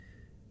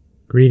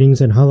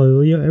Greetings and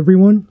hallelujah,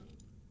 everyone.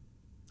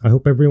 I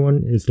hope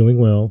everyone is doing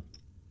well.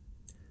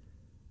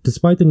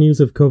 Despite the news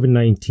of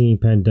COVID-19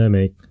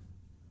 pandemic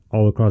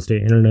all across the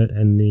internet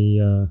and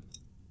the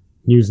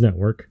news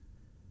network,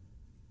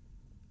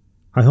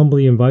 I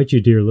humbly invite you,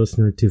 dear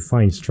listener, to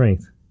find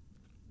strength,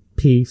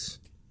 peace,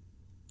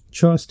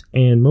 trust,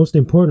 and most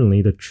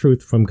importantly, the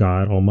truth from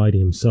God Almighty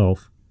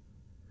Himself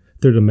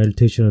through the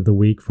meditation of the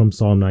week from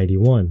Psalm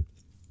 91.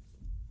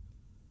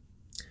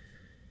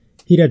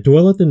 He that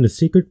dwelleth in the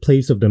secret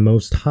place of the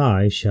Most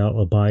High shall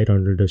abide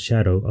under the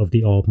shadow of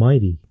the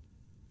Almighty.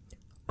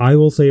 I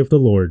will say of the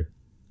Lord,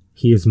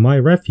 He is my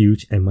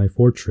refuge and my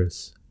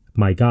fortress,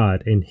 my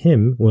God, in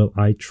Him will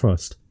I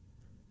trust.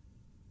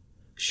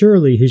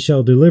 Surely He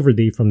shall deliver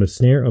thee from the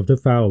snare of the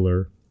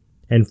fowler,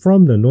 and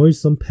from the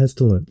noisome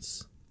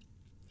pestilence.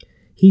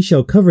 He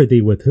shall cover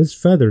thee with His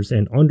feathers,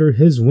 and under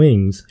His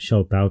wings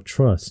shalt thou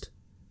trust.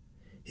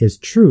 His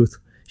truth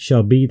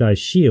shall be thy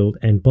shield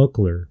and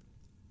buckler.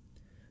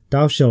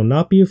 Thou shalt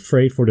not be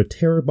afraid for the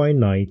terror by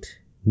night,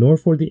 nor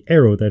for the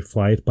arrow that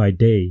flieth by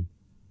day,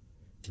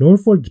 nor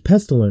for the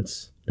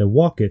pestilence that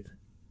walketh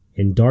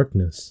in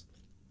darkness,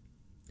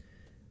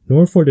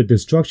 nor for the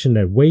destruction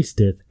that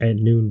wasteth at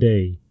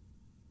noonday.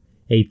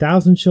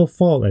 1,000 shall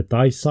fall at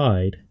thy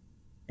side,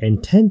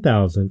 and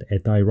 10,000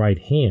 at thy right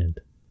hand,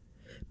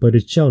 but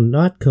it shall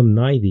not come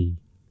nigh thee.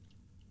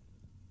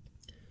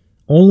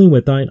 Only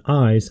with thine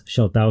eyes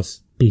shalt thou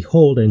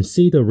behold and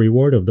see the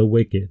reward of the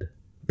wicked.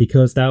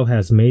 Because thou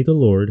hast made the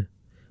Lord,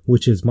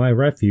 which is my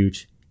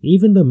refuge,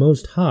 even the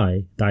Most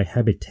High, thy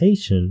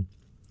habitation,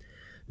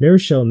 there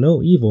shall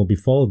no evil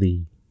befall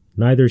thee,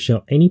 neither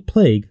shall any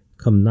plague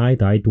come nigh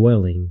thy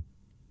dwelling.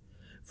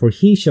 For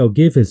He shall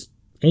give His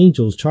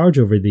angels charge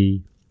over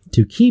thee,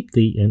 to keep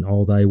thee in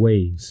all thy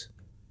ways.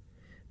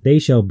 They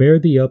shall bear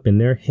thee up in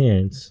their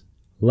hands,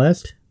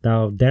 lest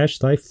thou dash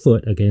thy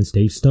foot against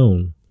a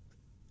stone.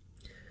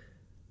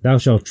 Thou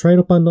shalt tread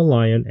upon the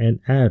lion and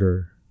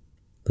adder,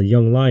 the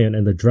young lion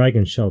and the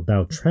dragon shalt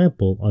thou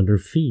trample under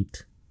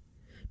feet.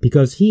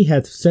 Because he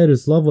hath set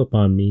his love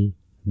upon me,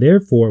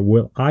 therefore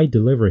will I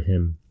deliver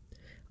him.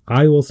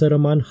 I will set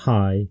him on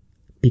high,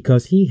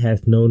 because he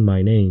hath known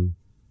my name.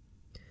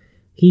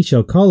 He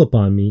shall call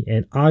upon me,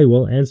 and I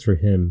will answer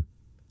him.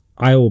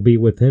 I will be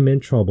with him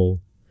in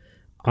trouble.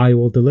 I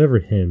will deliver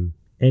him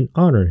and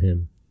honor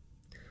him.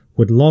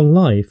 With long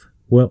life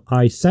will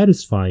I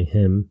satisfy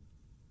him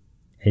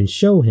and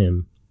show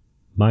him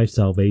my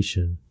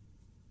salvation.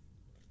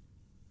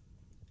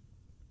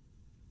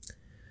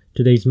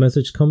 Today's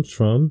message comes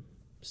from,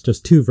 it's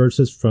just 2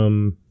 verses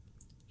from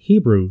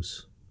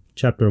Hebrews,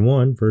 chapter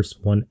 1, verse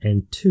 1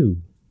 and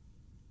 2.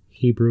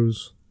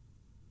 Hebrews,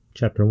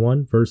 chapter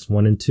 1, verse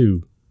 1 and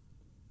 2.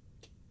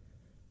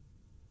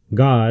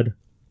 God,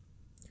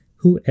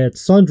 who at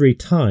sundry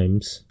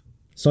times,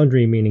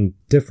 sundry meaning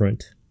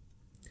different,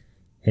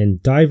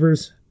 and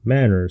divers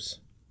manners,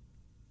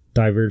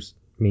 divers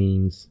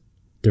means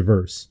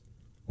diverse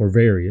or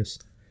various,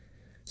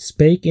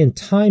 spake in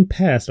time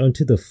past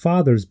unto the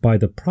fathers by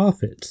the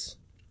prophets,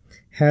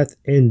 hath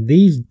in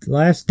these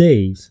last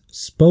days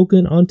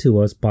spoken unto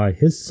us by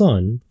His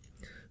Son,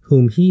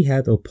 whom He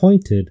hath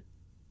appointed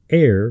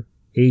heir,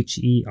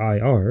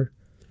 H-E-I-R,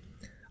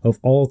 of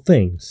all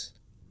things,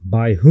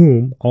 by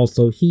whom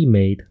also He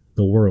made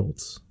the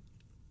worlds.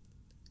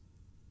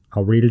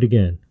 I'll read it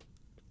again.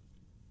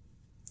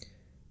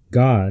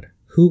 God,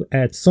 who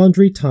at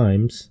sundry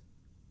times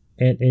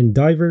and in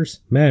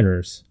divers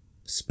manners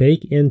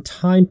spake in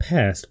time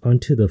past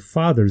unto the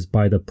fathers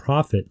by the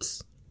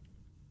prophets,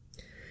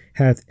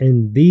 hath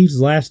in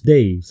these last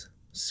days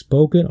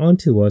spoken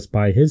unto us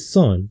by His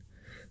Son,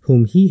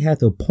 whom He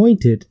hath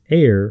appointed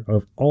heir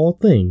of all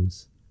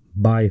things,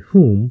 by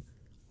whom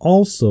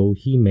also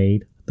He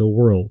made the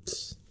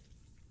worlds.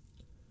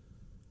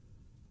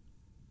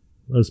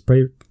 Let us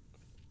pray.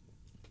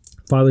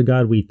 Father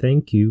God, we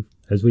thank You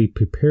as we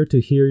prepare to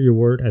hear Your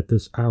word at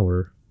this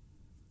hour.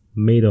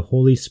 May the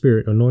Holy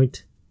Spirit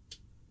anoint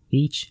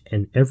each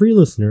and every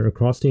listener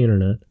across the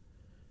internet,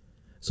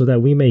 so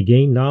that we may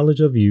gain knowledge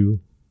of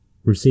You,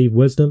 receive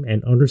wisdom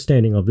and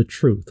understanding of the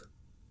truth,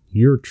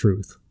 Your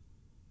truth.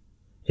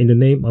 In the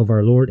name of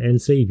our Lord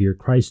and Savior,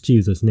 Christ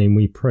Jesus' name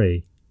we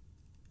pray.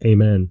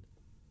 Amen.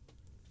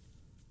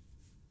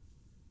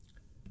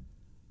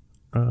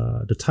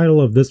 The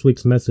title of this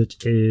week's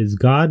message is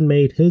God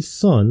Made His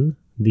Son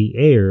the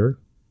Heir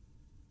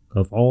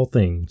of All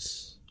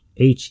Things.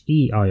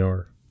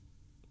 H-E-I-R.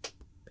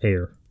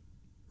 Heir.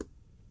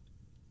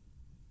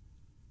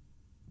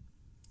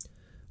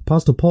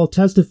 Apostle Paul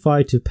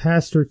testified to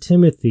Pastor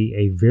Timothy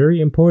a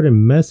very important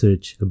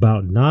message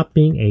about not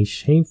being a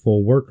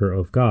shameful worker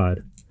of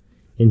God.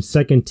 In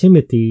 2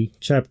 Timothy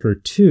chapter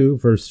 2,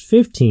 verse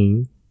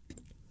 15,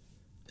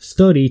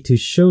 study to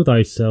show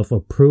thyself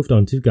approved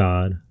unto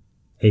God,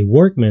 a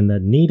workman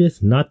that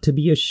needeth not to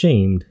be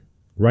ashamed,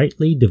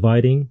 rightly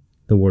dividing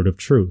the word of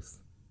truth.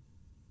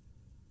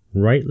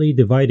 Rightly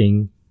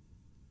dividing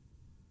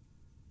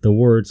the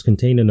words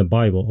contained in the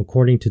Bible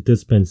according to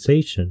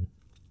dispensation.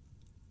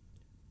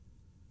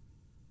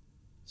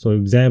 So,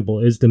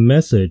 example, is the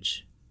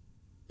message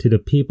to the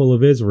people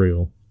of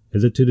Israel?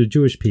 Is it to the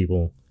Jewish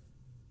people?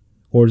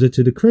 Or is it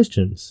to the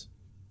Christians?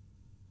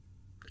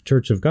 The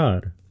Church of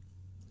God?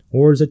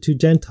 Or is it to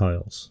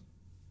Gentiles?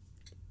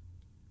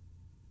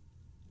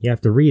 You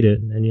have to read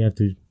it and you have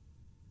to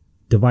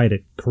divide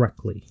it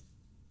correctly.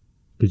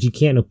 Because you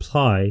can't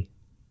apply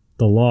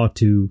the law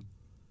to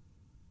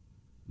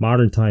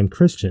modern time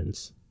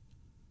Christians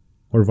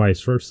or vice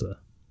versa.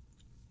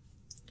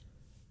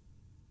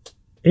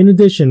 In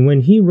addition,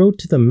 when he wrote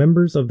to the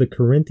members of the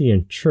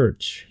Corinthian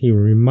church, he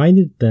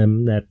reminded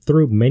them that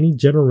through many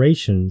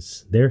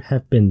generations, there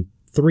have been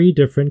 3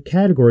 different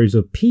categories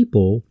of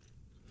people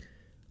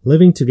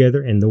living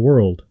together in the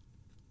world.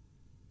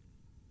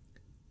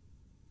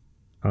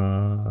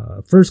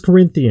 1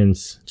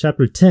 Corinthians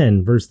chapter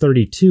 10, verse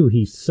 32,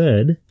 he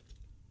said,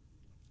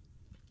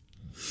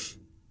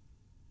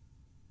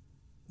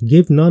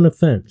 "Give none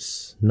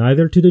offense,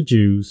 neither to the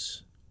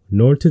Jews,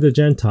 nor to the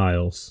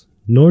Gentiles,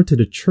 nor to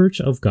the church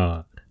of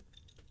God."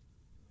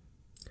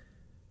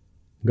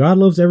 God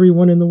loves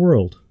everyone in the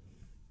world.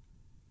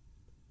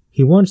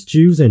 He wants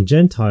Jews and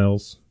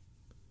Gentiles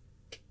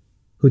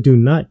who do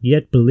not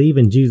yet believe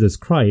in Jesus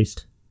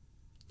Christ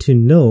to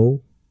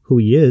know who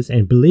he is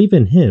and believe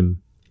in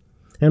him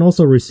and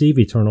also receive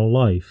eternal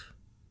life.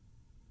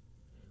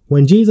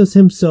 When Jesus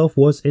himself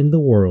was in the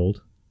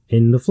world,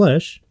 in the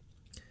flesh,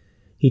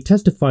 he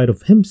testified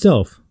of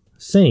himself,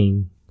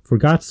 saying, "For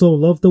God so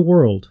loved the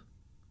world,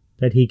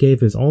 that he gave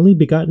his only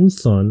begotten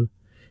Son,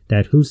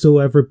 that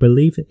whosoever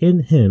believeth in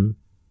him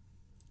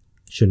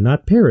should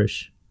not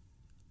perish,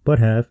 but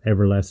have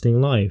everlasting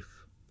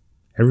life."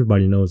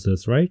 Everybody knows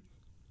this, right?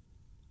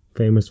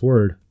 Famous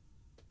word,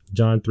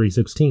 John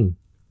 3:16.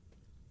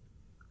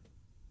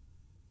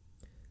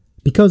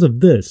 Because of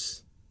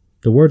this,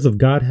 the words of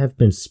God have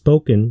been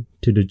spoken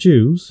to the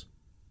Jews,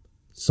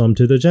 some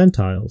to the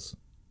Gentiles,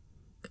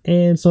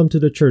 and some to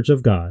the Church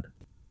of God.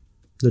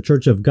 The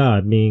Church of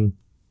God being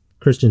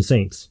Christian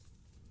saints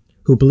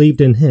who believed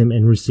in him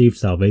and received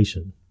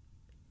salvation.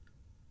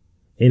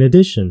 In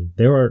addition,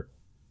 there are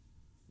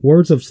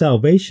words of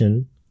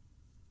salvation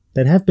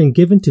that have been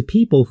given to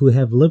people who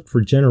have lived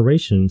for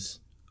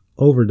generations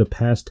over the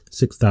past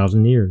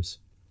 6,000 years.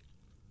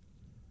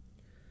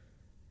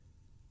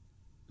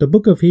 The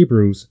book of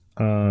Hebrews,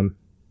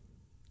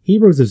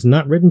 Hebrews is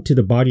not written to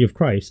the body of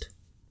Christ,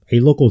 a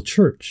local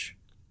church,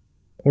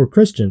 or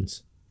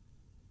Christians.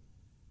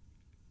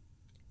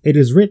 It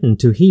is written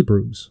to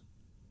Hebrews.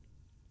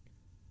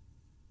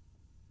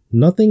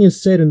 Nothing is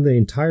said in the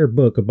entire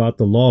book about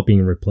the law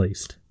being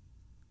replaced.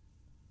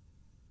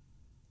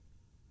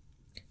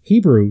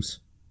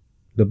 Hebrews,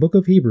 the book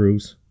of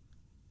Hebrews,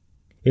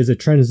 is a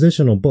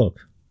transitional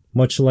book,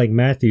 much like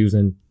Matthew's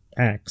and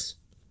Acts,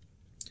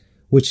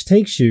 which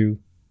takes you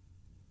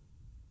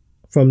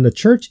from the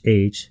church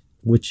age,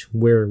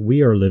 where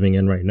we are living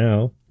in right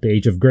now, the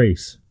age of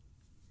grace,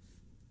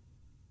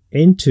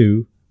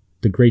 into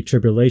the Great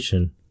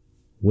Tribulation,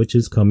 which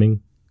is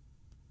coming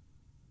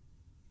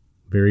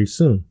very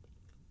soon.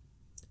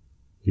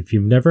 If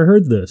you've never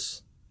heard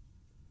this,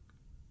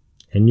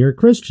 and you're a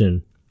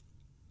Christian,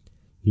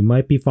 you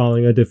might be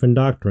following a different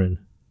doctrine.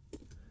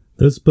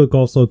 This book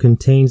also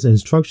contains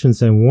instructions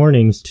and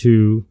warnings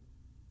to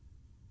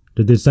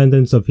the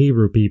descendants of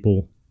Hebrew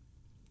people,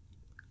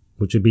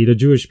 which would be the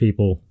Jewish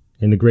people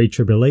in the Great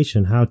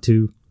Tribulation, how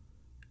to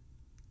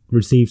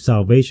receive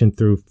salvation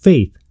through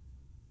faith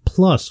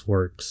plus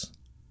works.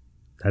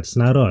 That's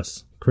not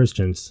us,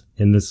 Christians,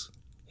 in this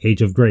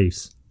age of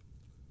grace,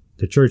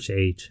 the church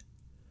age.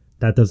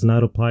 That does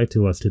not apply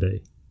to us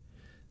today.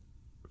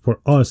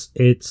 For us,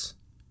 it's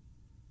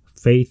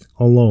faith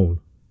alone.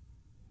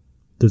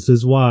 This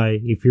is why,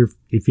 if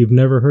you've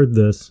never heard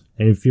this,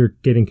 and if you're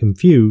getting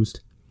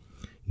confused,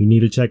 you need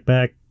to check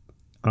back,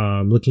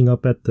 looking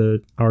up at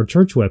our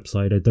church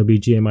website at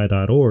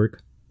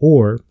wgmi.org,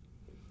 or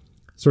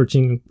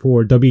searching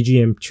for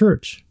WGM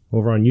Church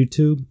over on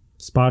YouTube,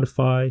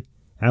 Spotify,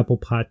 Apple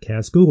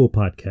Podcasts, Google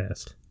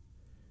Podcast,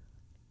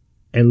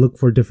 and look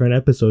for different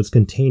episodes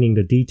containing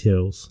the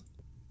details.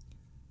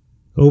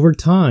 Over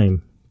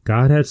time,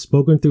 God had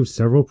spoken through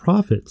several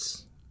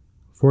prophets.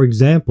 For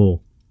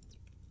example,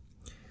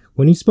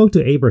 when he spoke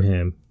to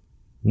Abraham,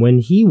 when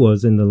he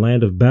was in the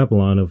land of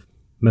Babylon of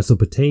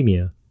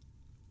Mesopotamia,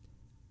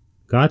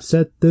 God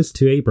said this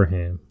to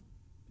Abraham.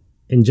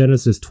 In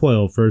Genesis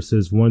 12,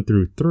 verses 1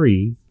 through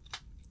 3,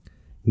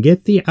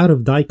 "Get thee out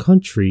of thy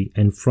country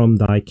and from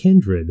thy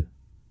kindred,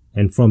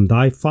 and from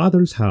thy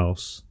father's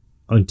house,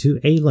 unto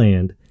a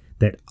land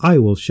that I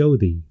will show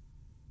thee.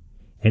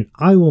 And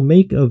I will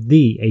make of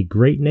thee a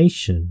great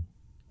nation,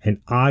 and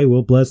I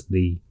will bless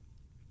thee,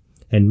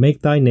 and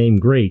make thy name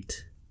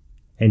great.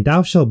 And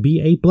thou shalt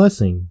be a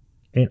blessing,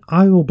 and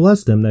I will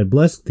bless them that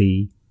bless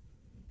thee,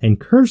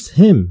 and curse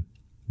him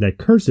that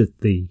curseth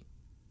thee.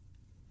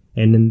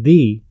 And in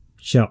thee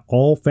shall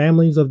all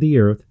families of the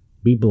earth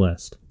be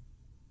blessed."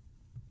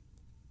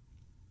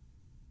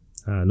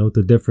 Note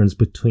the difference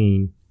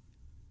between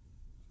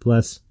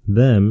bless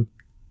them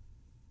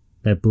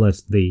that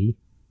bless thee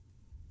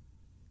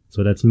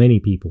So that's many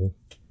people.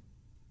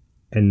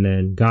 And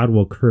then God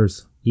will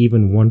curse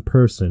even one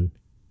person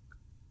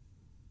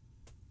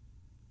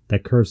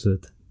that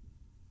curseth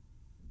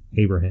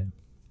Abraham.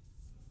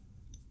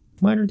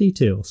 Minor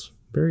details.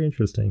 Very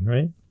interesting,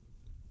 right?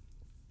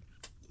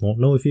 Won't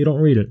know if you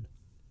don't read it.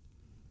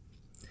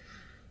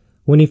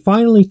 When he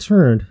finally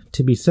turned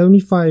to be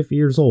 75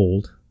 years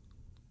old,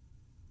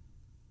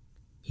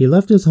 he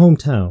left his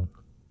hometown.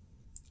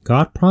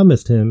 God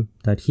promised him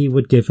that he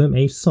would give him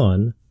a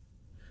son,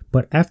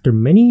 but after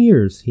many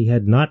years he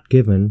had not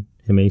given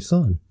him a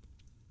son.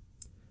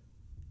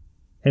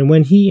 And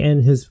when he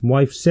and his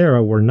wife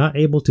Sarah were not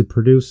able to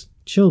produce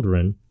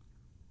children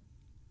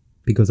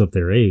because of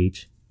their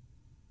age,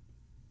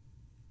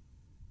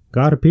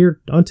 God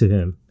appeared unto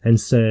him and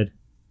said,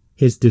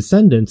 his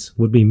descendants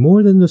would be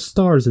more than the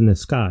stars in the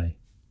sky.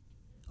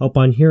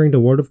 Upon hearing the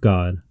word of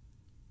God,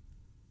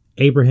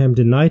 Abraham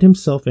denied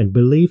himself and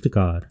believed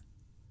God.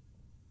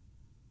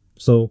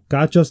 So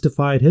God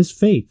justified his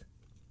faith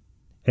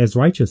as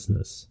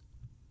righteousness.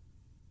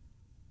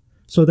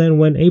 So then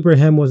when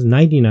Abraham was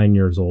 99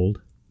 years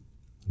old,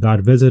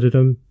 God visited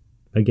him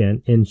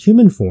again in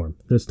human form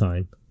this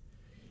time,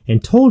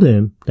 and told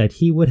him that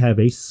he would have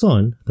a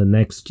son the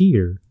next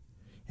year,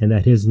 and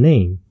that his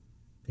name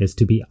is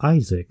to be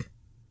Isaac.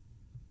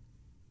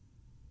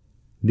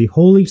 The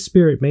Holy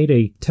Spirit made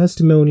a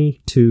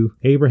testimony to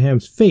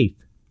Abraham's faith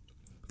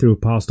through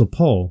Apostle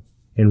Paul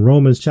in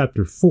Romans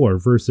chapter 4,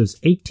 verses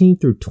 18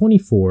 through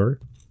 24,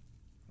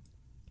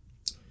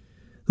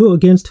 who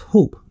against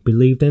hope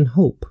believed in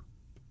hope,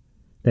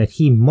 that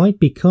he might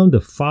become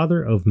the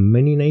father of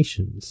many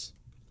nations,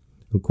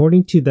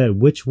 according to that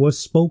which was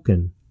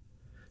spoken,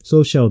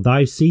 so shall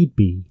thy seed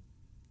be.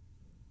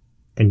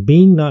 And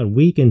being not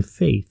weak in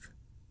faith,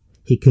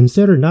 he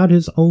considered not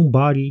his own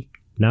body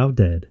now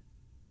dead,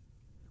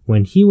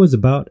 when he was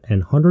about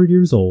 100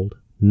 years old,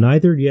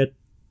 neither yet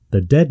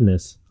the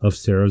deadness of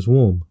Sarah's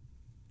womb.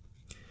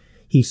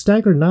 He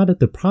staggered not at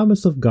the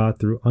promise of God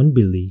through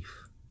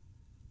unbelief,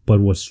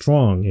 but was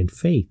strong in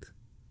faith,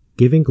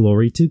 giving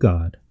glory to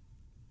God,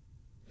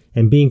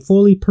 and being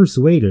fully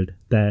persuaded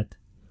that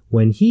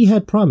when he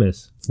had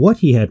promised what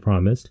he had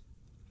promised,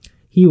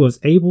 he was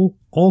able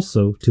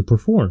also to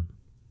perform.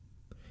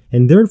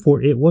 And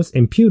therefore it was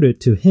imputed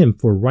to him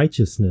for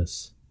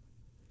righteousness.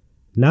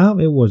 Now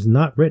it was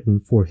not written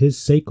for his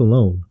sake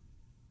alone,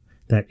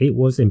 that it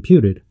was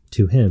imputed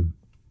to him,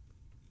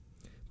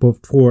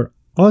 but for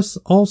us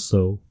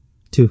also,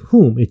 to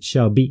whom it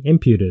shall be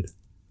imputed,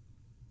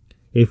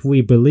 if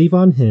we believe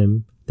on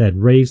him that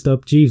raised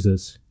up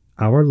Jesus,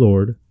 our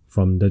Lord,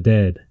 from the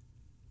dead.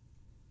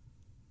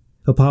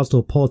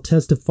 Apostle Paul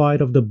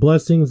testified of the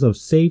blessings of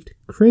saved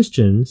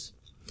Christians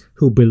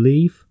who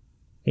believe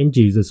in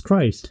Jesus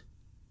Christ.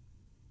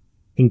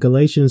 In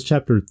Galatians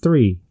chapter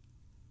 3,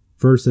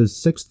 verses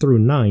 6 through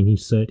 9, he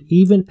said,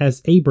 even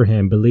as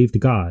Abraham believed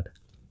God,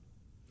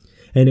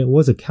 and it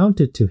was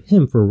accounted to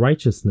him for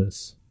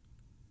righteousness.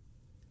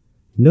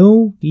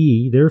 Know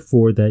ye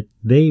therefore that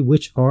they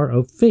which are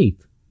of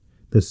faith,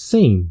 the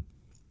same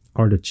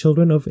are the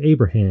children of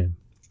Abraham.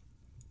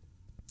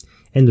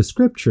 And the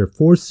scripture,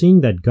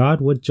 foreseeing that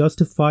God would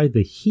justify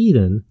the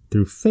heathen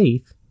through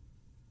faith,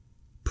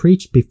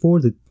 preached before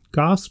the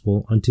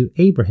gospel unto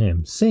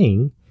Abraham,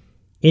 saying,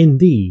 in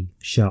thee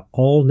shall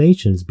all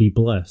nations be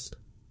blessed.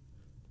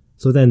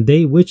 So then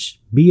they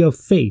which be of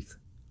faith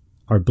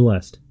are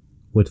blessed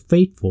with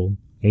faithful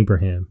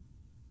Abraham.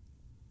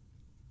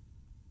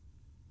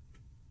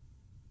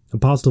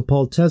 Apostle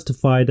Paul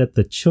testified that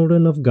the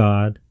children of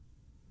God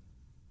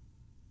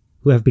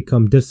who have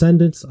become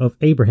descendants of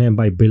Abraham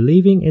by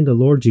believing in the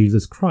Lord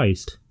Jesus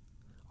Christ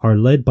are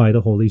led by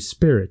the Holy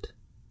Spirit,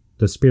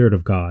 the Spirit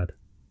of God.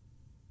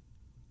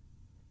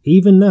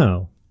 Even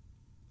now,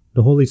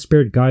 the Holy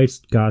Spirit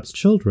guides God's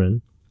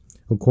children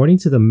according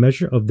to the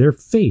measure of their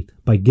faith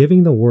by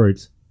giving the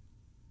words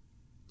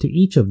to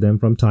each of them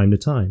from time to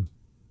time.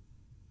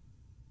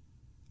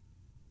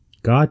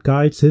 God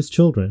guides his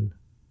children,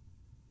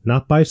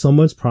 not by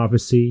someone's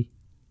prophecy,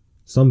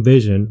 some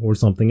vision, or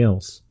something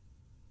else,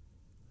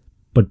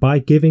 but by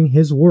giving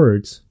his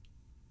words,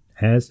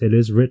 as it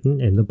is written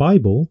in the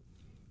Bible,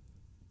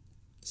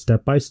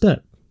 step by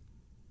step.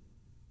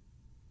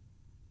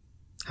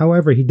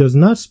 However, he does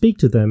not speak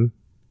to them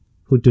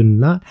who do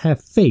not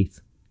have faith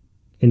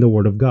in the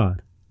Word of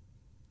God.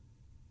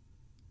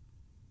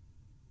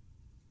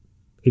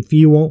 If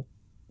you won't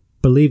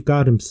believe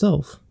God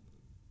himself,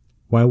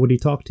 why would he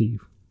talk to you?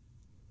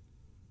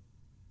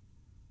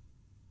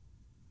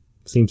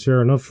 Seems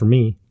fair enough for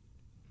me.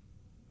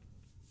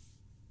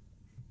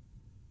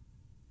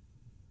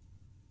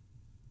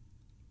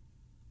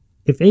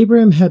 If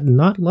Abraham had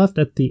not left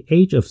at the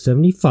age of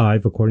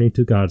 75, according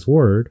to God's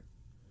word,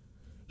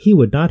 he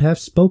would not have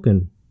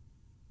spoken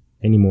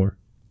anymore.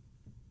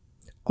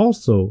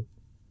 Also,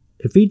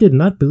 if he did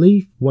not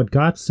believe what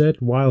God said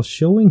while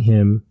showing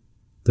him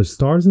the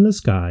stars in the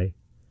sky,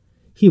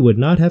 he would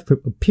not have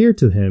appeared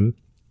to him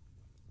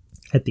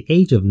at the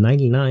age of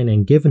 99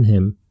 and given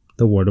him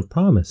the word of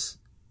promise.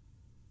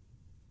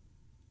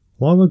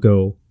 Long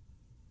ago,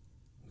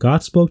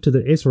 God spoke to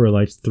the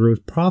Israelites through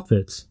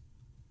prophets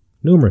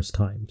numerous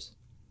times.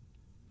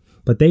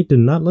 But they did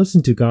not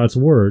listen to God's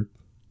word.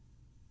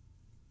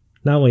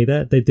 Not only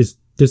that, they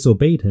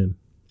disobeyed him.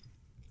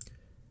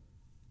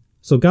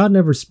 So God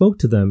never spoke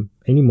to them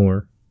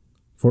anymore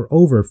for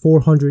over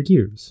 400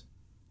 years.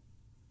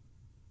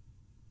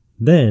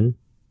 Then,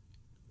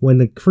 when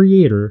the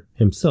Creator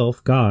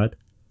himself, God,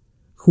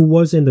 who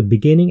was in the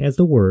beginning as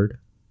the Word,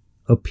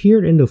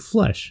 appeared in the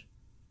flesh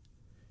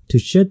to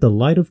shed the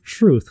light of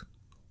truth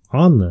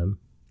on them,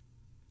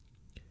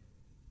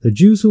 the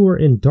Jews who were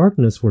in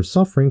darkness were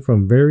suffering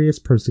from various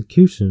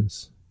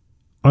persecutions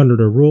under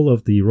the rule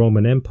of the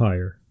Roman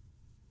Empire.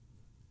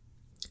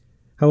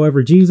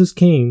 However, Jesus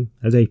came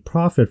as a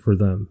prophet for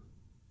them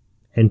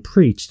and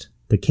preached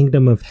the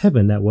kingdom of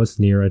heaven that was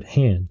near at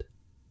hand.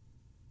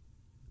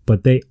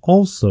 But they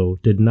also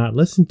did not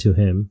listen to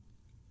him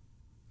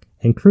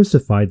and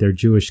crucified their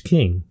Jewish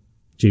king,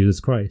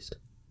 Jesus Christ.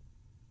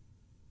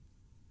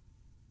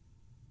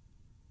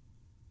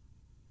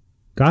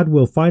 God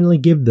will finally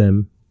give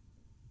them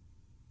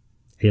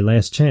a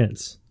last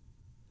chance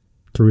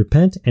to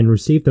repent and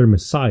receive their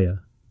Messiah,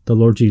 the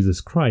Lord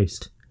Jesus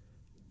Christ,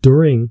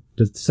 during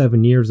the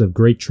 7 years of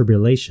Great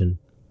Tribulation,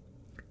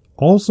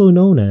 also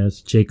known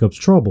as Jacob's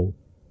Trouble,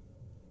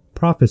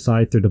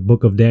 prophesied through the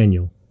book of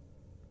Daniel.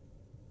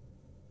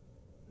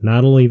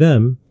 Not only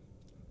them,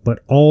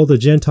 but all the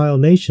Gentile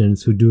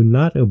nations who do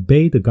not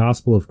obey the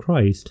gospel of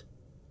Christ,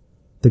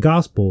 the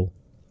gospel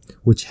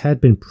which had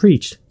been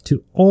preached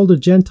to all the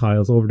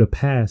Gentiles over the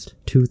past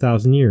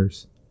 2,000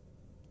 years.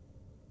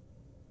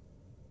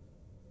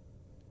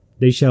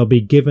 They shall be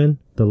given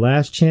the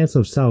last chance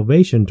of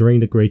salvation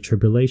during the Great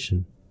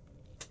Tribulation.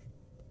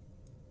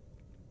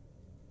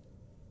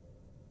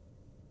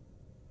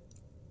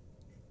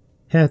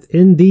 Hath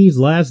in these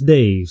last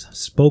days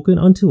spoken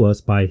unto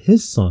us by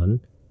his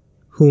Son,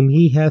 whom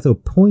he hath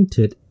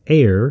appointed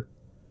heir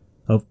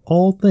of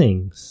all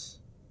things,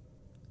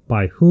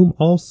 by whom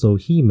also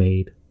he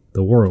made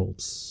the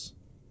worlds.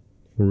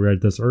 We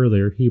read this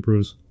earlier,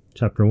 Hebrews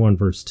chapter 1,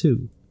 verse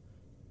 2.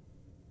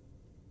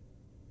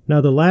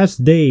 Now the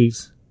last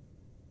days,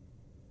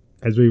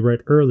 as we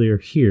read earlier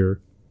here,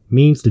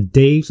 means the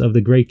days of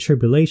the Great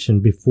Tribulation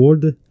before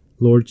the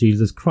Lord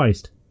Jesus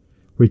Christ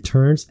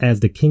returns as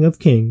the King of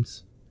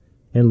Kings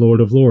and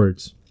Lord of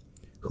Lords,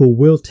 who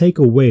will take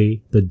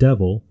away the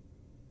devil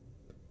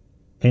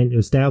and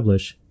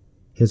establish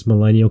his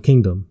millennial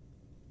kingdom.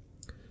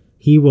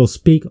 He will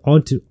speak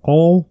unto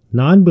all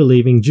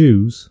non-believing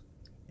Jews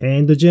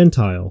and the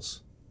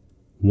Gentiles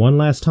one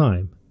last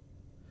time,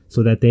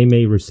 so that they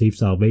may receive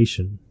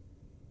salvation.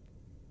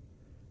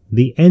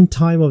 The end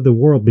time of the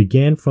world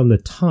began from the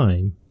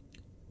time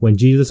when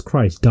Jesus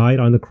Christ died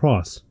on the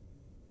cross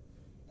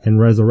and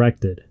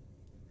resurrected.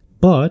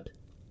 But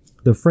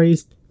the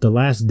phrase, the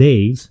last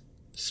days,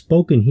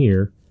 spoken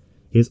here,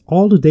 is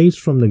all the days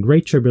from the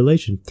Great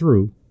Tribulation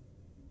through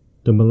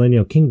the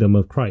millennial kingdom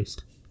of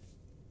Christ.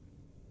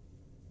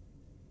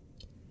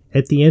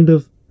 At the end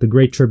of the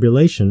Great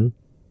Tribulation,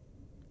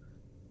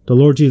 the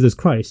Lord Jesus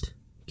Christ,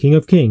 King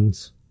of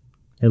Kings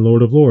and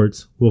Lord of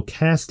Lords, will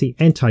cast the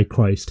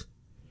Antichrist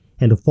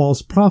and the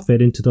false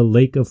prophet into the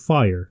lake of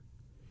fire,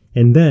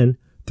 and then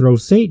throw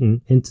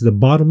Satan into the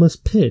bottomless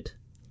pit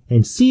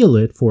and seal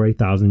it for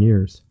 1,000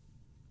 years.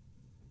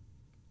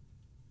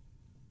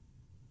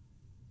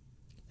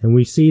 And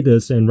we see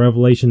this in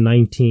Revelation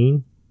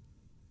 19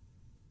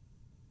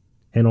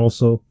 and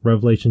also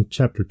Revelation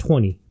chapter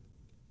 20.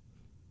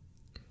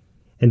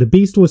 And the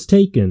beast was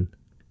taken,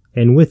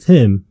 and with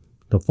him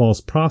the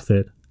false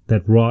prophet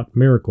that wrought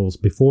miracles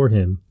before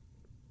him,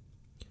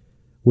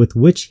 with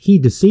which he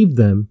deceived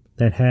them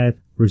that had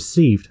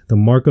received the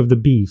mark of the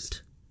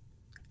beast,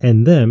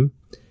 and them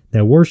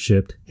that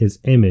worshipped his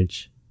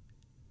image.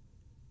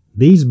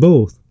 These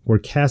both were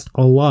cast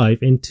alive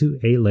into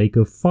a lake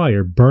of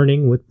fire,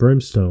 burning with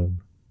brimstone.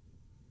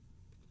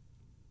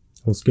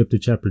 We'll skip to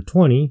chapter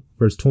 20,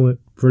 verse 2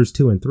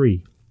 and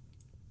 3.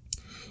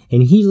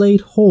 And he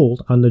laid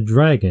hold on the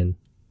dragon,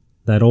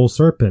 that old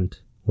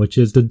serpent, which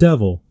is the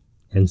devil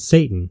and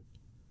Satan,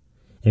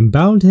 and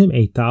bound him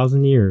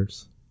 1,000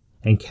 years,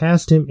 and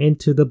cast him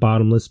into the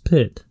bottomless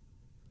pit,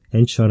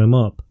 and shut him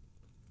up,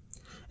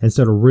 and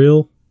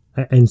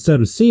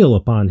set a seal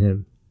upon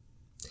him,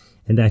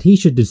 and that he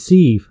should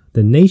deceive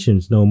the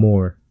nations no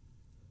more,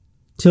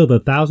 till the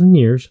 1,000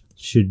 years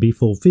should be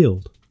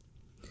fulfilled.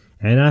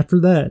 And after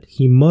that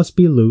he must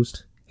be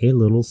loosed a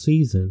little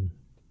season.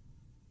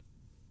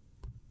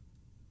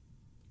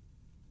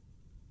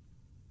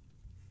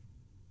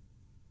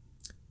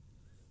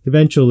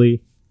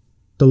 Eventually,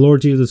 the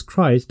Lord Jesus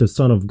Christ, the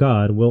Son of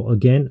God, will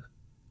again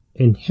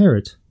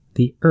inherit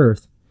the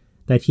earth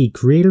that he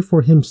created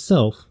for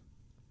himself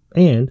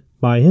and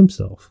by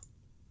himself.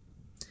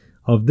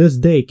 Of this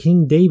day,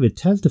 King David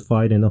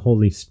testified in the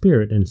Holy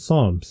Spirit in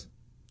Psalms,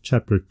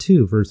 chapter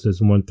 2,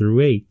 verses 1 through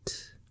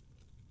 8.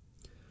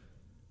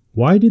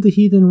 Why do the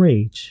heathen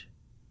rage,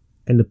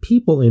 and the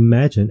people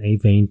imagine a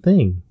vain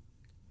thing?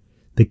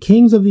 The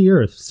kings of the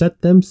earth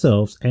set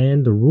themselves,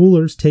 and the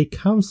rulers take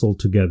counsel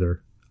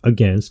together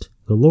against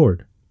the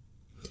Lord,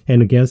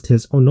 and against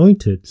his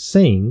anointed,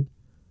 saying,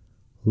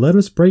 Let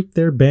us break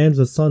their bands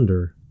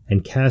asunder,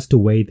 and cast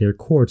away their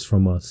cords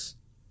from us.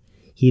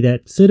 He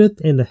that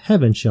sitteth in the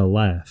heaven shall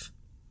laugh.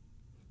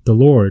 The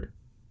Lord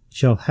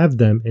shall have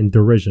them in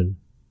derision.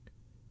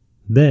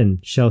 Then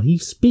shall he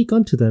speak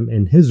unto them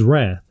in his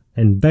wrath,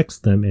 and vex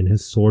them in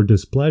his sore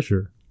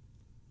displeasure.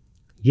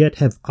 Yet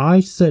have I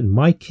set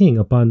my king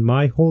upon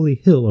my holy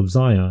hill of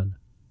Zion.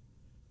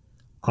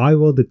 I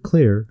will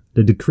declare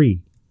the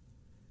decree.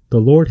 The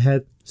Lord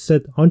hath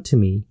said unto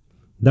me,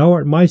 Thou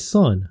art my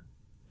son.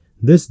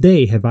 This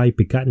day have I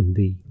begotten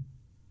thee.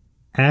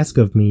 Ask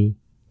of me,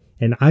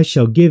 and I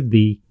shall give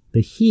thee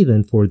the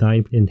heathen for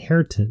thine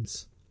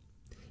inheritance,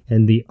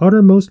 and the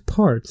uttermost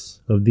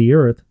parts of the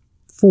earth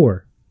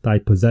for thy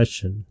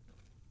possession.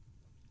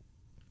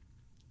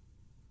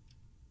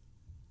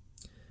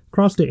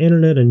 Across the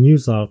internet and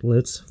news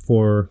outlets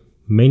for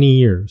many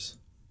years,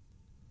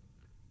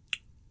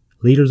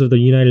 leaders of the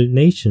United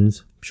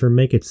Nations sure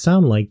make it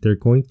sound like they're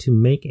going to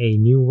make a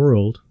new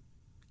world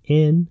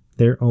in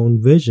their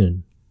own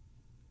vision.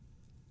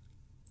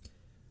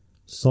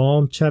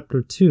 Psalm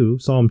 2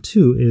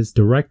 is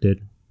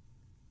directed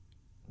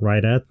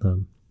right at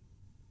them.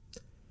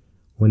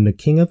 When the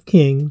King of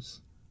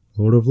Kings,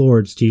 Lord of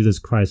Lords, Jesus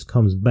Christ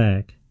comes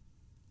back,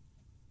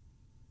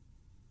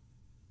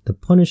 the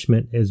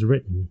punishment is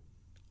written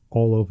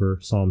all over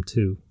Psalm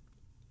 2.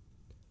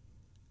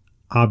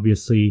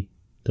 Obviously,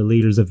 the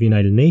leaders of the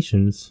United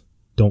Nations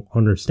don't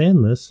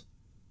understand this,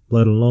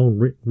 let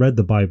alone read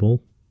the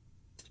Bible,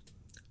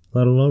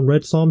 let alone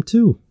read Psalm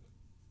 2,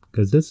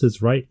 because this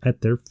is right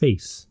at their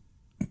face.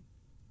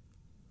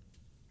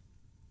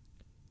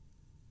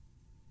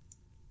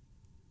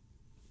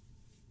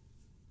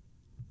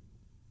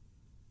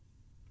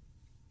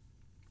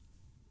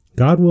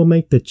 God will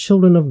make the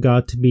children of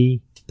God to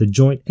be the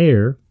joint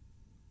heir,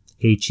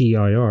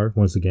 H-E-I-R,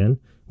 once again,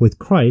 with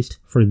Christ,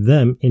 for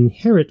them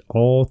inherit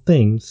all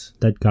things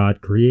that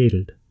God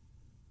created.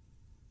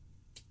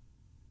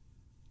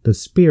 The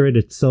Spirit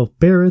itself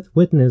beareth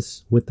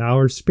witness with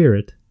our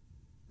spirit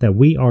that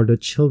we are the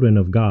children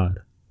of God,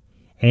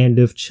 and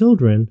if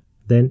children,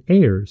 then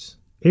heirs,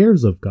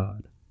 heirs of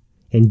God,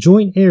 and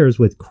joint heirs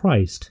with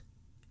Christ,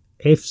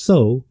 if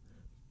so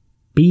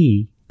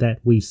be that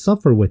we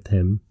suffer with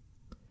him,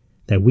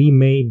 that we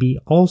may be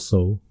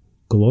also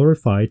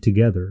glorified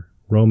together.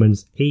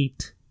 Romans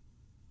 8,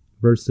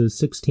 verses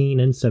 16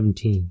 and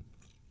 17.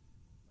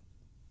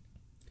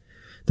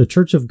 The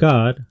Church of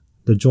God,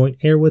 the joint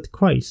heir with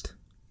Christ,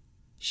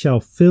 shall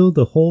fill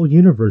the whole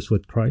universe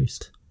with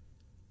Christ,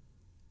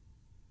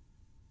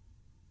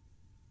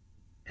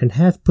 and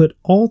hath put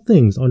all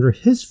things under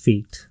his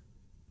feet,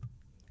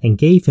 and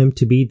gave him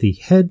to be the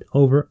head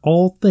over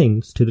all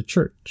things to the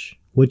church,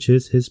 which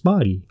is his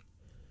body,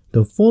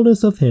 the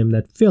fullness of him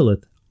that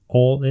filleth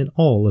all in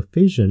all.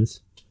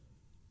 Ephesians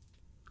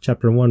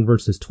chapter 1,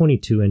 verses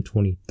 22 and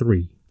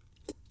 23.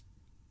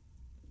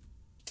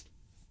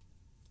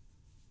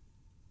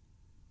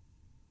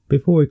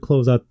 Before we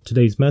close out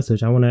today's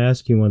message, I want to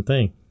ask you one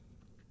thing.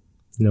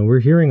 We're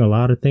hearing a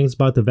lot of things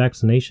about the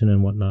vaccination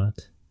and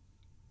whatnot.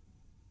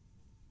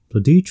 So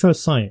do you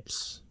trust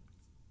science?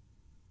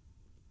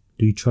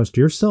 Do you trust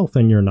yourself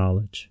and your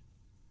knowledge,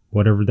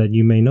 whatever that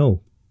you may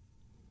know?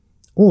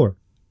 Or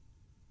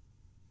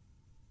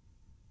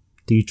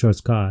do you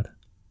trust God?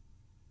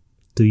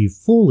 Do you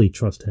fully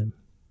trust him?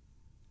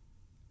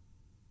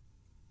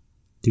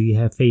 Do you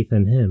have faith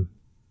in him?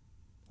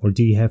 Or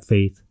do you have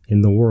faith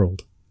in the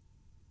world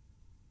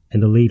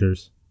and the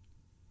leaders?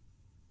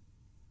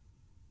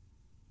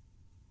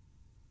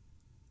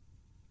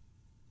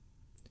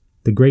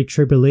 The Great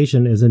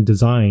Tribulation isn't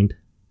designed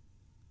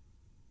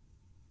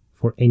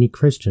for any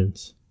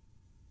Christians.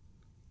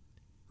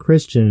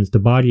 Christians, the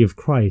body of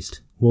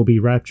Christ, will be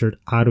raptured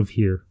out of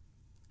here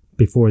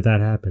before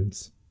that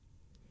happens.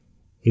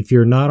 If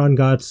you're not on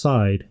God's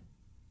side,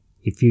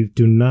 if you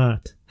do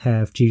not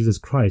have Jesus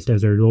Christ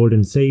as our Lord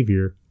and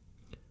Savior,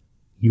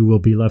 you will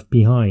be left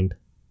behind.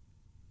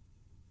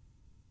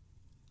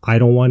 I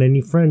don't want any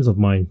friends of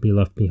mine be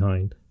left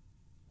behind,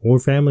 or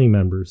family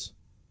members.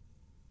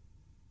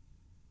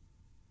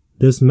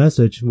 This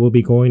message will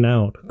be going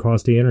out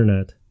across the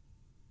internet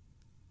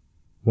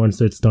once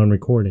it's done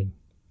recording,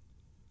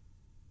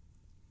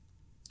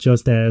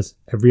 just as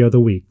every other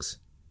week's.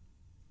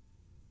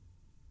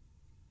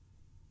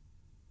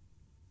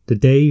 The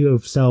day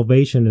of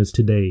salvation is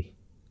today.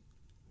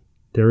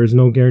 There is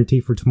no guarantee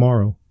for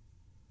tomorrow.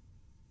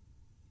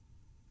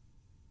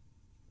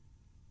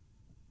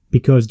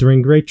 Because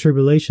during Great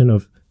Tribulation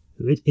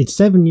it's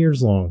 7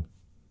 years long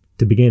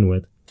to begin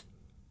with.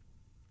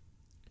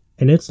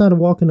 And it's not a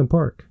walk in the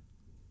park.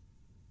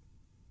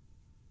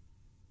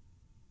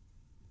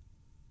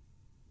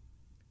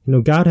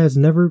 God has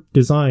never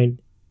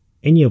designed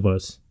any of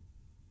us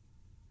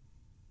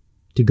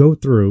to go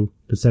through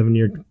the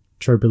 7-year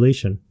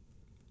tribulation.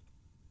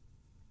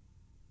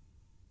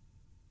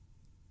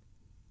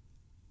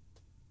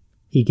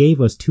 He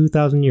gave us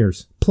 2,000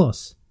 years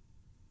plus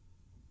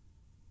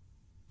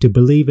to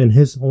believe in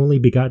his only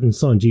begotten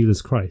Son,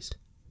 Jesus Christ.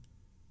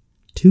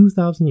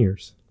 2,000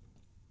 years.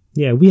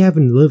 Yeah, we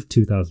haven't lived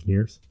 2,000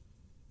 years.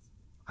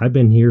 I've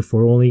been here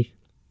for only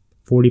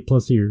 40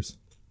 plus years.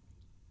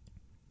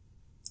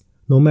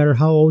 No matter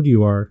how old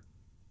you are,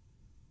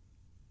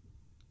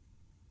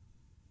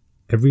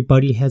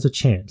 everybody has a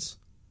chance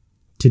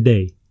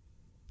today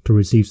to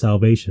receive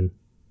salvation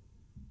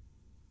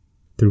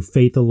through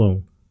faith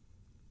alone.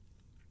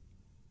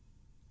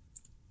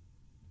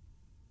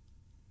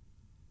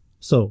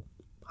 So,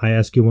 I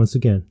ask you once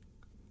again,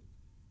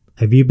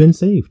 have you been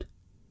saved?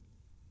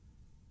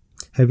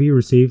 Have you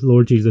received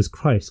Lord Jesus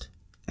Christ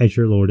as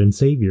your Lord and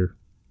Savior?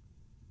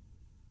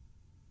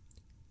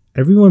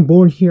 Everyone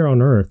born here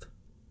on earth,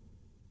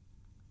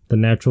 the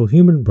natural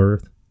human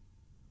birth,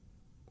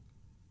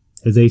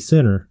 is a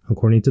sinner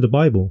according to the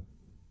Bible.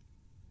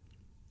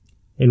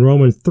 In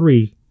Romans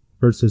 3,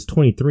 verses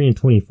 23 and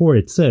 24,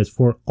 it says,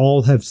 "For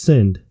all have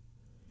sinned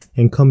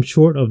and come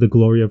short of the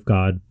glory of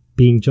God,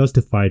 being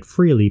justified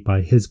freely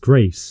by his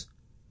grace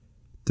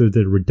through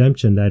the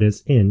redemption that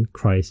is in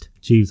Christ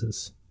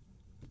Jesus."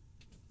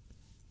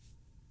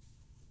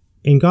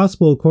 In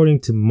Gospel according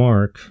to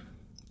Mark,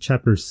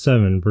 chapter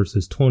 7,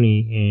 verses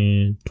 20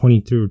 and 20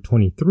 through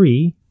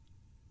 23,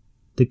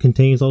 that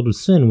contains all the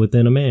sin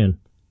within a man.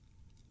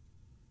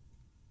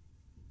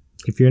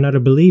 If you're not a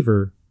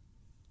believer,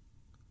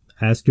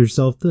 ask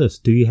yourself this: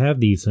 do you have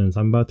these sins?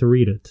 I'm about to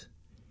read it.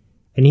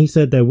 "And he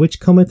said, that which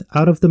cometh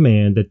out of the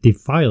man, that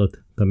defileth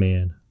the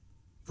man.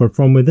 For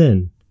from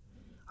within,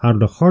 out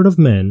of the heart of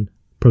men,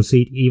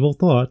 proceed evil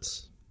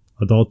thoughts,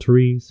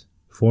 adulteries,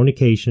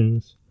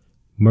 fornications,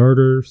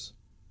 murders,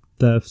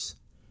 thefts,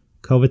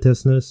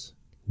 covetousness,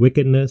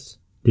 wickedness,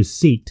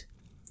 deceit,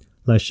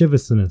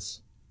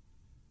 lasciviousness,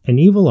 an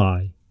evil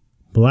eye,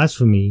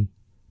 blasphemy,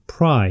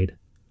 pride,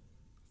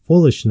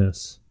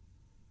 foolishness.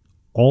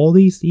 All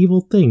these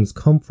evil things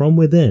come from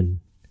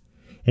within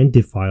and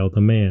defile the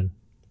man."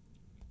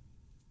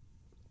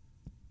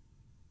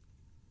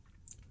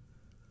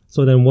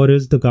 So then what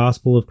is the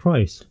gospel of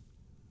Christ?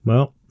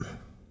 Well,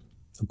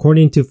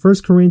 according to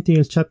 1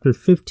 Corinthians chapter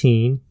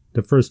 15,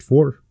 the first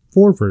four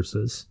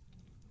verses,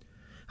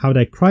 how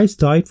that Christ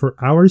died for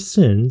our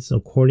sins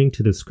according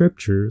to the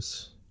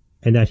scriptures,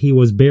 and that he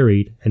was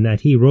buried, and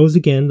that he rose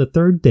again the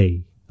third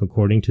day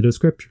according to the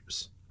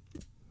scriptures.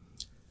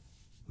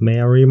 May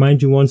I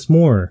remind you once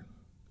more,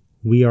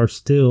 we are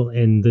still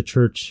in the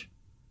church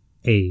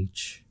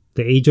age,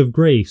 the age of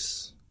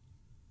grace,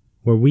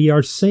 where we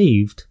are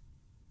saved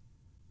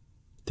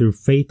through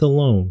faith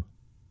alone,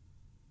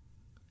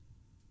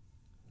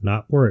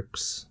 not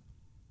works.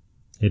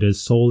 It is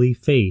solely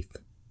faith.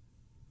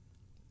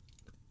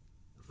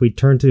 If we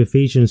turn to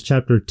Ephesians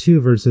chapter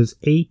 2, verses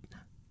 8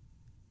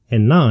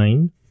 and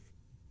 9,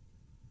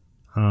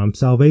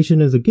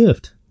 salvation is a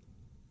gift.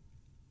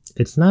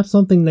 It's not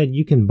something that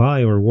you can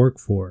buy or work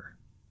for.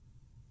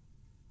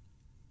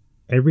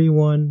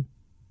 Everyone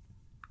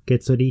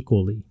gets it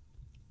equally.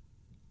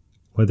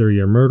 Whether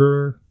you're a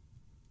murderer,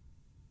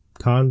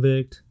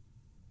 convict,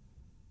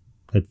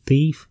 a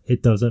thief,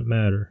 it doesn't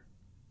matter.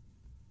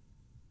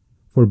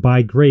 "For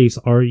by grace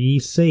are ye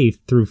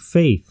saved through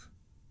faith,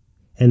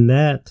 and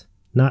that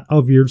not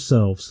of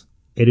yourselves.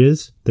 It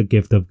is the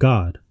gift of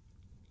God,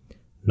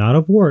 not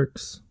of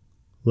works,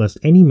 lest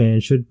any man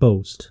should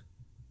boast."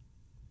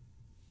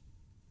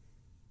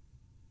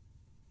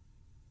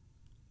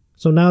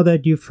 So now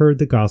that you've heard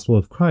the gospel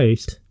of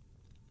Christ,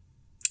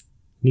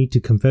 you need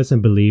to confess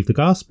and believe the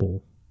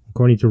gospel.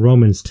 According to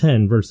Romans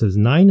 10, verses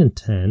 9 and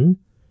 10,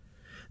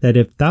 that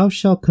if thou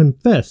shalt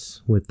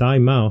confess with thy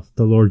mouth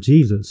the Lord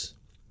Jesus,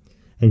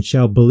 and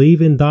shalt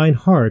believe in thine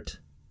heart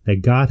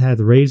that God hath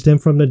raised him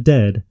from the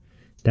dead,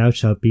 thou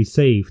shalt be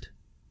saved.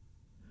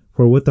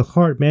 For with the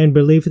heart man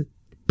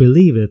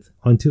believeth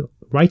unto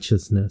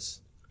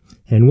righteousness,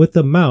 and with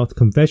the mouth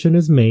confession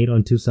is made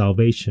unto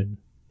salvation.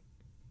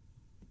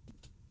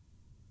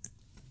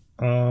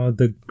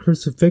 The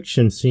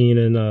crucifixion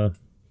scene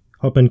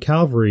up in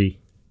Calvary,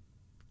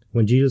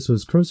 when Jesus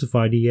was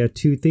crucified, he had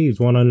two thieves,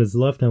 one on his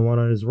left and one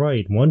on his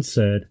right.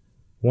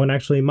 One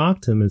actually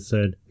mocked him and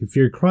said, "If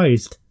you're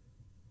Christ,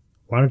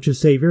 why don't you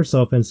save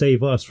yourself and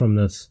save us from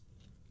this?"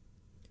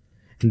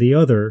 And the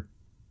other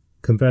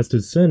confessed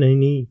his sin,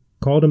 and he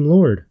called him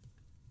Lord.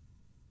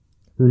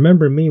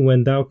 "Remember me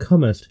when thou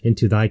comest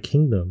into thy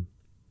kingdom."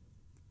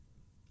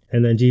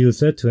 And then Jesus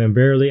said to him,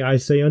 "Verily I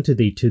say unto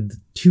thee,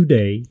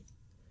 today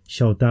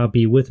shalt thou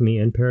be with me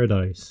in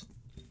paradise."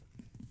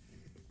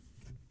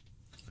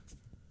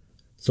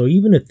 So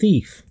even a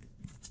thief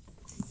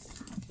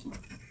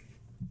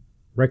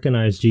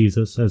recognized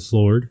Jesus as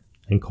Lord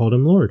and called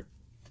him Lord.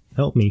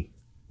 "Help me.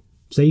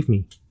 Save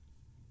me."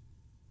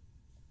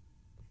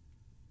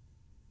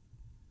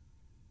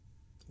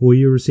 Will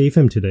you receive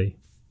him today?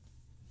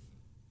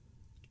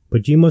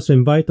 But you must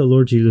invite the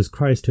Lord Jesus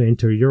Christ to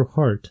enter your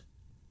heart.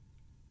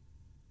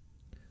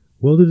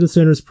 We'll do the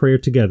sinner's prayer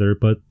together,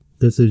 but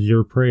this is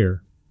your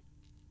prayer.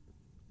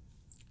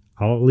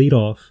 I'll lead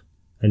off,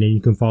 and then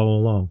you can follow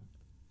along.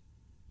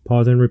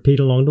 Pause and repeat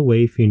along the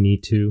way if you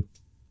need to.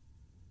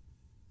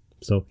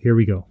 So here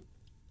we go.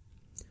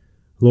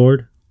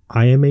 Lord,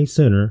 I am a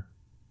sinner.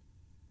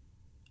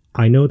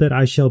 I know that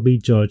I shall be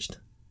judged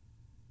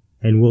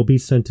and will be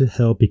sent to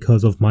hell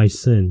because of my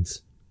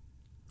sins.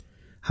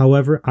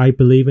 However, I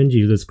believe in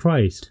Jesus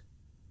Christ,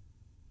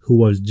 who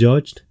was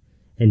judged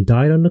and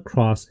died on the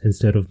cross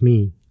instead of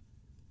me.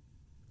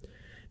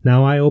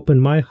 Now I open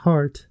my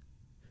heart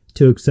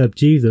to accept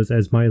Jesus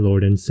as my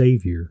Lord and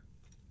Savior.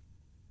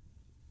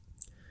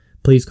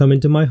 Please come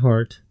into my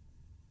heart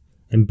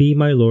and be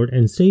my Lord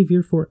and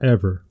Savior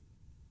forever.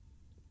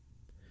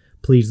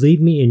 Please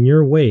lead me in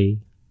your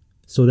way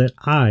so that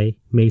I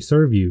may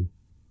serve you.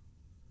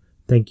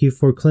 Thank you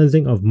for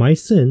cleansing of my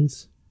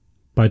sins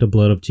by the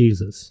blood of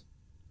Jesus.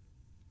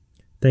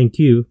 Thank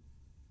you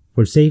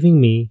for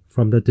saving me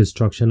from the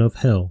destruction of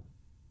hell.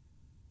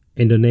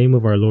 In the name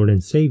of our Lord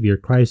and Savior,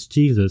 Christ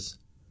Jesus'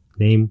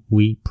 name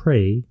we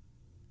pray.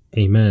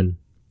 Amen.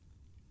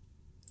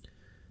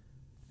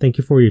 Thank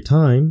you for your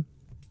time.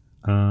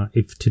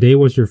 If today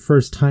was your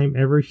first time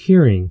ever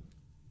hearing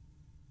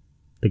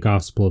the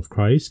gospel of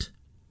Christ,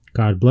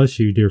 God bless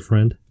you, dear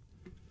friend.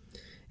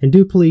 And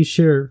do please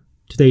share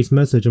today's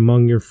message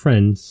among your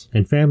friends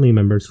and family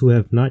members who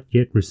have not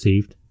yet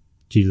received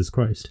Jesus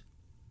Christ.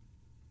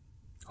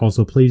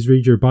 Also, please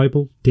read your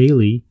Bible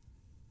daily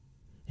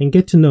and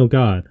get to know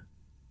God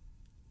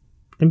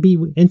and be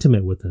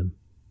intimate with Him.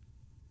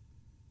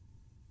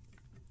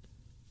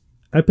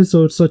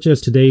 Episodes such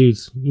as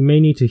today's, you may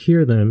need to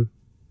hear them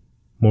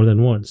more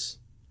than once,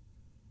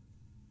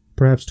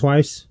 perhaps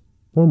twice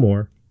or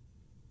more,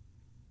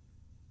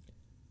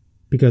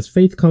 because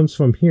faith comes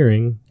from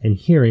hearing, and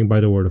hearing by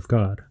the Word of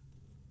God.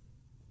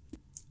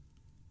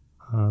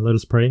 Let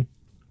us pray.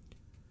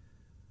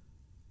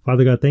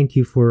 Father God, thank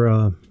you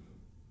for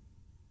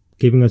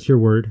giving us your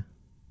word.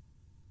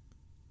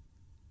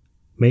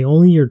 May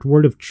only your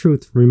word of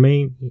truth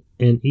remain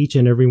in each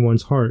and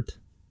everyone's heart,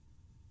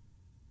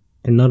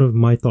 and none of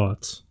my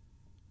thoughts.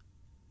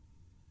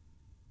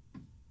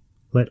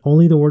 Let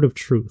only the word of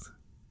truth,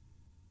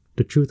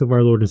 the truth of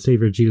our Lord and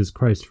Savior Jesus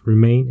Christ,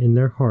 remain in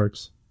their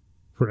hearts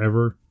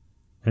forever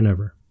and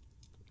ever.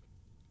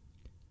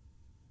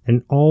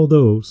 And all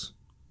those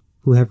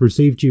who have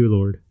received you,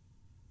 Lord,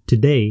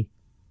 today,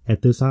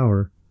 at this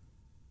hour,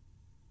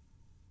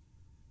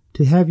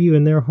 to have you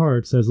in their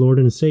hearts as Lord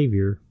and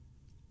Savior,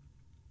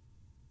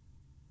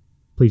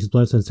 please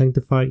bless and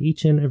sanctify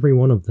each and every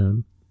one of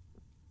them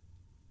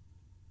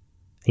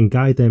and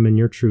guide them in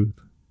your truth.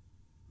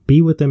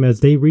 Be with them as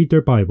they read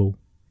their Bible,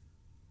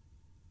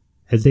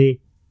 as they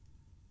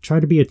try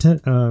to be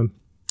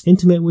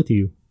intimate with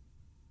you.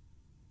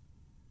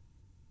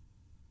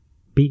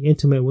 Be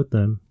intimate with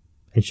them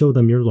and show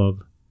them your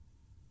love,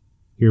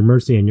 your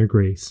mercy, and your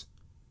grace.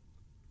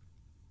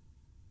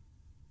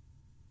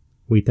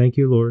 We thank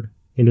you, Lord.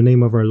 In the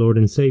name of our Lord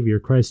and Savior,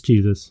 Christ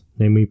Jesus'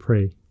 name we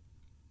pray.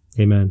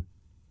 Amen.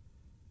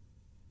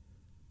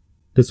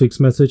 This week's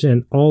message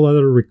and all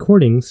other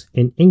recordings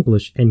in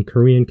English and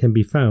Korean can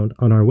be found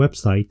on our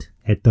website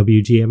at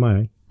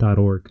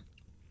wgmi.org.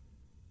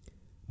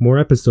 More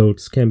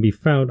episodes can be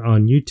found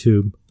on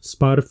YouTube,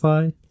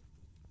 Spotify,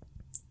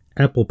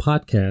 Apple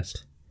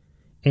Podcast,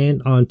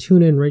 and on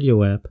TuneIn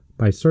Radio app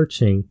by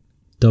searching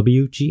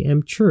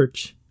WGM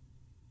Church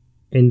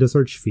in the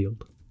search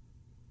field.